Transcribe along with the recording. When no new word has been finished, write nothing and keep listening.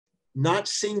not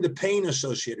seeing the pain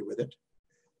associated with it,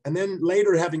 and then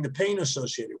later having the pain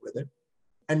associated with it,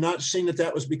 and not seeing that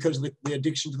that was because of the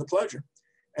addiction to the pleasure.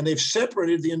 And they've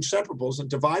separated the inseparables and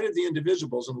divided the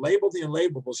indivisibles and labeled the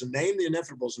unlabellables and named the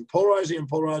ineffable and polarized the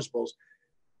unpolarizables.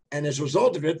 And as a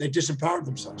result of it, they disempowered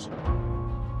themselves.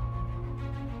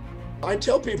 I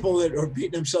tell people that are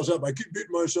beating themselves up, I keep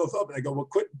beating myself up. And I go, well,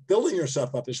 quit building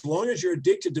yourself up. As long as you're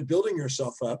addicted to building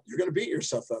yourself up, you're going to beat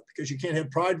yourself up because you can't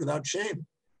have pride without shame.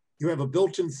 You have a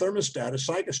built-in thermostat, a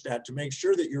psychostat to make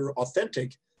sure that you're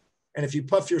authentic. And if you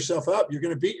puff yourself up, you're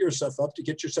going to beat yourself up to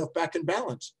get yourself back in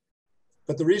balance.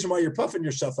 But the reason why you're puffing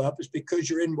yourself up is because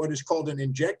you're in what is called an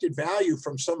injected value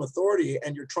from some authority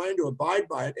and you're trying to abide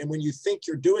by it. And when you think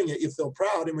you're doing it, you feel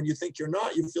proud. And when you think you're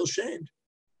not, you feel shamed.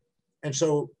 And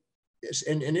so,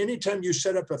 and anytime you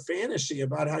set up a fantasy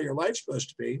about how your life's supposed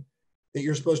to be, that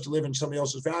you're supposed to live in somebody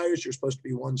else's values, you're supposed to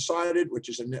be one-sided, which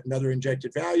is another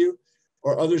injected value,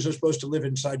 or others are supposed to live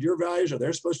inside your values, or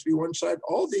they're supposed to be one side,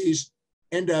 all these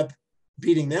end up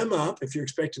beating them up if you're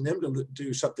expecting them to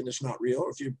do something that's not real, or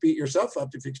if you beat yourself up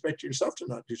if you expect yourself to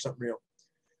not do something real.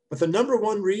 But the number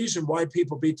one reason why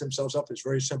people beat themselves up is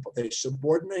very simple. They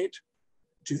subordinate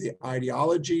to the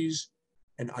ideologies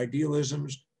and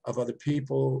idealisms of other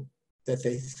people that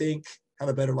they think have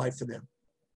a better life than them.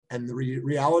 And the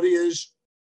reality is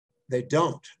they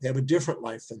don't. They have a different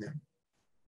life than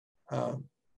them.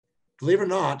 Believe it or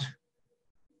not,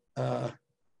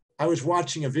 I was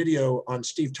watching a video on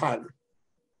Steve Tyler.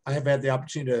 I have had the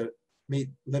opportunity to meet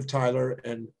Liv Tyler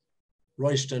and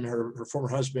Royston, her former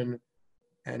husband,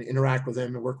 and interact with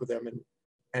them and work with them.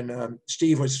 And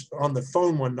Steve was on the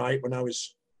phone one night when I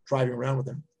was driving around with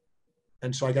him.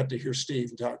 And so I got to hear Steve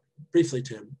and talk briefly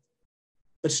to him.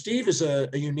 But Steve is a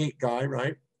unique guy,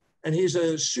 right? And he's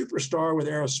a superstar with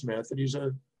Aerosmith, and he's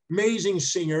an amazing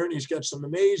singer, and he's got some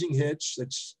amazing hits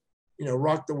that's, you know,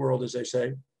 rocked the world, as they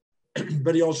say.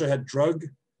 But he also had drug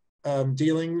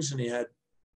dealings, and he had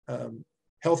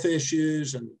health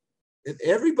issues, and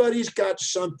everybody's got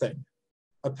something,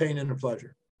 a pain and a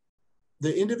pleasure.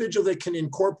 The individual that can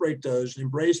incorporate those and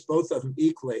embrace both of them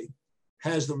equally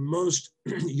has the most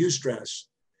eustress,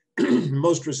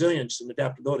 most resilience and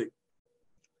adaptability.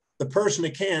 The person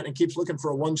that can't and keeps looking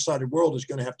for a one-sided world is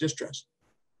going to have distress.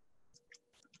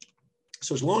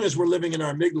 So as long as we're living in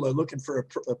our amygdala, looking for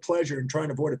a pleasure and trying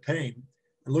to avoid a pain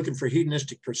and looking for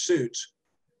hedonistic pursuits,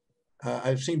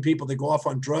 I've seen people that go off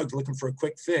on drugs looking for a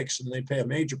quick fix and they pay a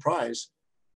major price.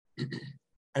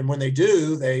 And when they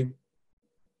do, they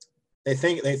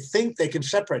think they can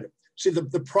separate it. See,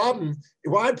 the problem,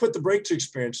 why I put the breakthrough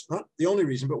experience, not the only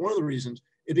reason, but one of the reasons,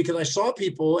 is because I saw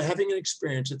people having an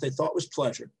experience that they thought was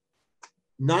pleasure,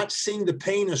 not seeing the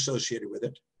pain associated with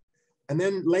it, and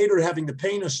then later having the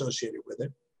pain associated with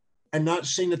it, and not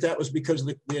seeing that that was because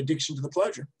of the addiction to the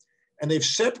pleasure. And they've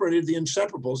separated the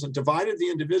inseparables and divided the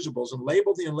indivisibles and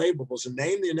labeled the unlabellables and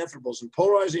named the inevitables and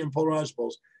polarized the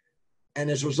unpolarizables.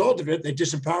 And as a result of it, they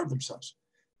disempowered themselves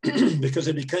because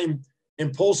they became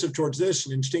impulsive towards this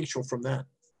and instinctual from that.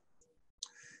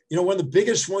 You know, one of the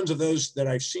biggest ones of those that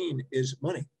I've seen is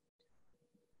money.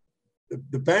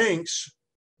 The banks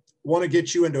want to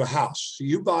get you into a house. So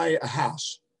you buy a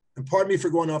house. And pardon me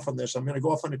for going off on this. I'm going to go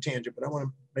off on a tangent, but I want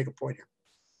to make a point here.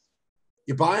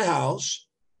 You buy a house.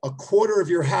 A quarter of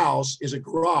your house is a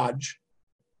garage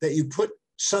that you put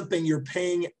something you're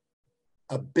paying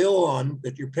a bill on,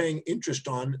 that you're paying interest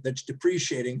on, that's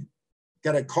depreciating.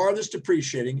 Got a car that's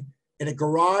depreciating, in a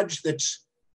garage that's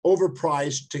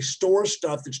overpriced to store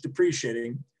stuff that's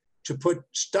depreciating, to put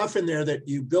stuff in there that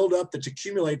you build up that's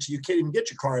accumulates, so you can't even get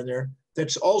your car in there,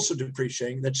 that's also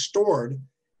depreciating, that's stored,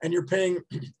 and you're paying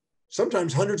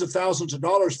sometimes hundreds of thousands of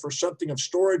dollars for something of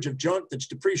storage of junk that's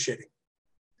depreciating.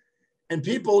 And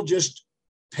people just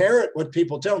parrot what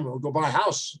people tell them. They'll go buy a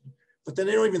house, but then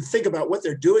they don't even think about what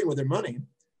they're doing with their money.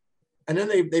 And then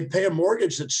they pay a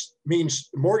mortgage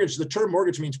the term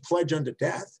mortgage means pledge unto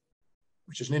death,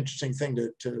 which is an interesting thing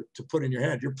to put in your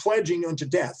head. You're pledging unto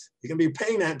death. You're going to be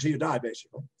paying that until you die,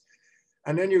 basically.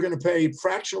 And then you're going to pay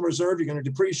fractional reserve. You're going to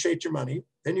depreciate your money.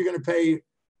 Then you're going to pay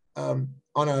on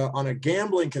a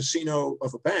gambling casino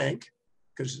of a bank,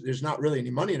 because there's not really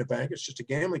any money in a bank. It's just a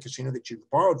gambling casino that you've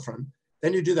borrowed from.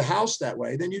 Then you do the house that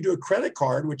way. Then you do a credit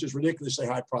card, which is ridiculously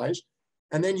high price.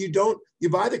 And then you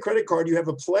buy the credit card, you have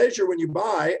a pleasure when you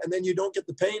buy, and then you don't get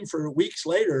the pain for weeks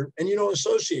later, and you don't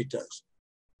associate those.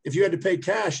 If you had to pay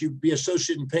cash, you'd be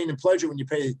associating pain and pleasure when you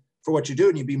pay for what you do,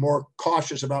 and you'd be more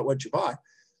cautious about what you buy.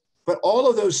 But all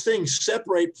of those things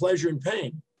separate pleasure and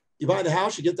pain. You buy the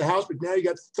house, you get the house, but now you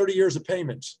got 30 years of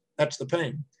payments. That's the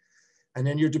pain. And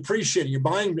then you're depreciating, you're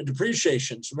buying the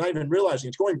depreciation, so not even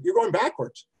realizing you're going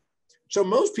backwards. So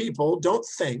most people don't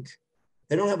think,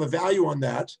 they don't have a value on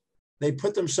that. They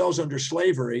put themselves under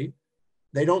slavery.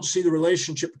 They don't see the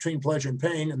relationship between pleasure and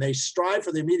pain, and they strive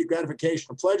for the immediate gratification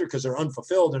of pleasure because they're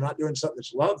unfulfilled. They're not doing something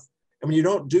that's love. And when you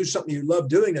don't do something you love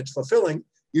doing that's fulfilling,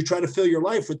 you try to fill your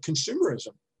life with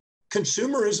consumerism.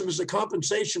 Consumerism is a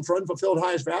compensation for unfulfilled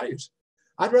highest values.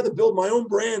 I'd rather build my own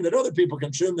brand that other people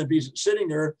consume than be sitting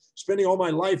there spending all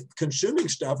my life consuming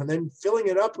stuff and then filling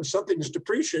it up with something that's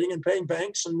depreciating and paying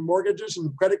banks and mortgages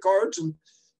and credit cards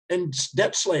and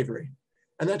debt slavery.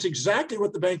 And that's exactly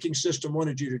what the banking system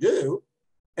wanted you to do.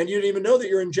 And you didn't even know that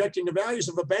you're injecting the values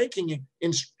of a banking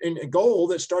in a goal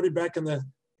that started back in the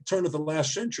turn of the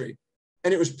last century.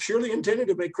 And it was purely intended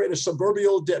to create a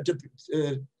suburbial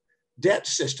debt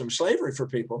system, slavery for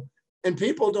people. And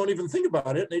people don't even think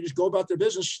about it. They just go about their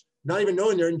business, not even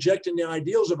knowing they're injecting the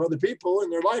ideals of other people in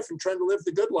their life and trying to live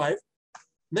the good life.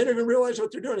 And they don't even realize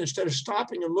what they're doing. Instead of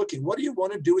stopping and looking, what do you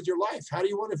want to do with your life? How do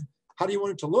you want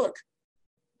it to look?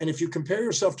 And if you compare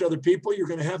yourself to other people, you're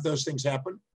going to have those things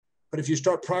happen. But if you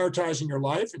start prioritizing your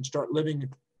life and start living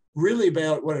really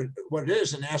about what it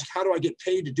is and ask, how do I get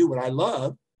paid to do what I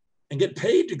love and get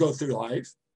paid to go through life,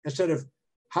 instead of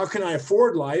how can I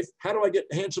afford life? How do I get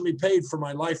handsomely paid for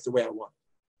my life the way I want?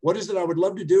 What is it I would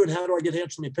love to do and how do I get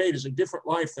handsomely paid is a different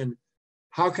life than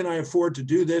how can I afford to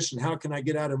do this and how can I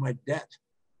get out of my debt?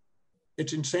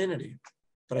 It's insanity,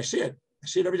 but I see it. I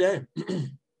see it every day.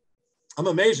 I'm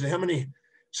amazed at how many,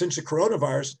 since the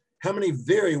coronavirus, how many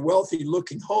very wealthy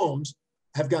looking homes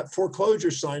have got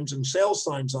foreclosure signs and sales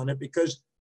signs on it because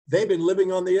they've been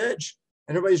living on the edge.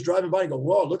 And everybody's driving by and go,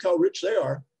 whoa, look how rich they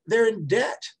are. They're in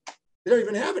debt. They don't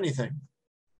even have anything.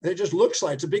 It just looks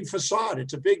like it's a big facade.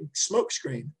 It's a big smoke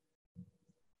screen.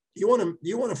 You want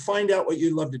to find out what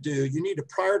you love to do. You need to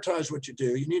prioritize what you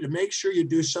do. You need to make sure you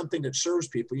do something that serves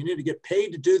people. You need to get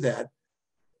paid to do that.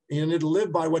 And you need to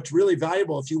live by what's really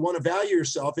valuable if you want to value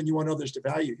yourself and you want others to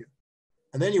value you.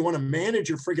 And then you want to manage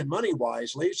your friggin' money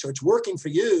wisely so it's working for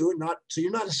you, so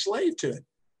you're not a slave to it.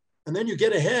 And then you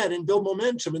get ahead and build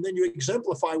momentum, and then you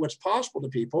exemplify what's possible to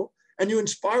people, and you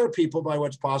inspire people by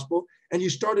what's possible, and you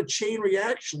start a chain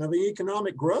reaction of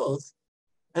economic growth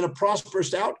and a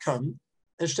prosperous outcome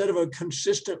instead of a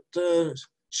consistent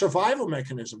survival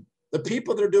mechanism. The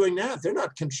people that are doing that, they're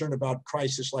not concerned about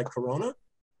crisis like Corona.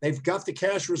 They've got the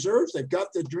cash reserves, they've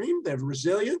got the dream, they're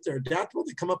resilient, they're adaptable,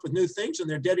 they come up with new things, and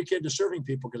they're dedicated to serving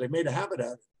people because they've made a habit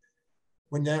of it.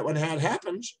 When that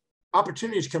happens,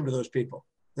 opportunities come to those people.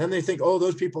 Then they think, oh,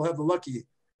 those people have the lucky.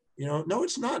 No,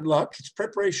 it's not luck. It's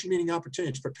preparation meeting opportunity.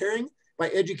 It's preparing by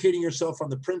educating yourself on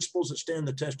the principles that stand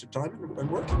the test of time and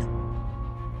working them.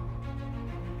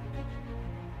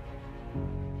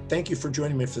 Thank you for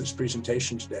joining me for this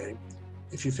presentation today.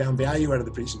 If you found value out of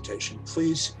the presentation,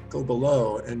 please go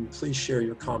below and please share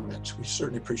your comments. We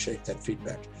certainly appreciate that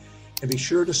feedback. And be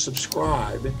sure to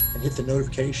subscribe and hit the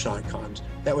notification icons.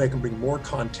 That way I can bring more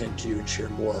content to you and share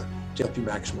more to help you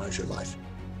maximize your life.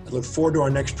 I look forward to our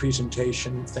next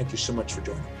presentation. Thank you so much for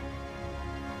joining.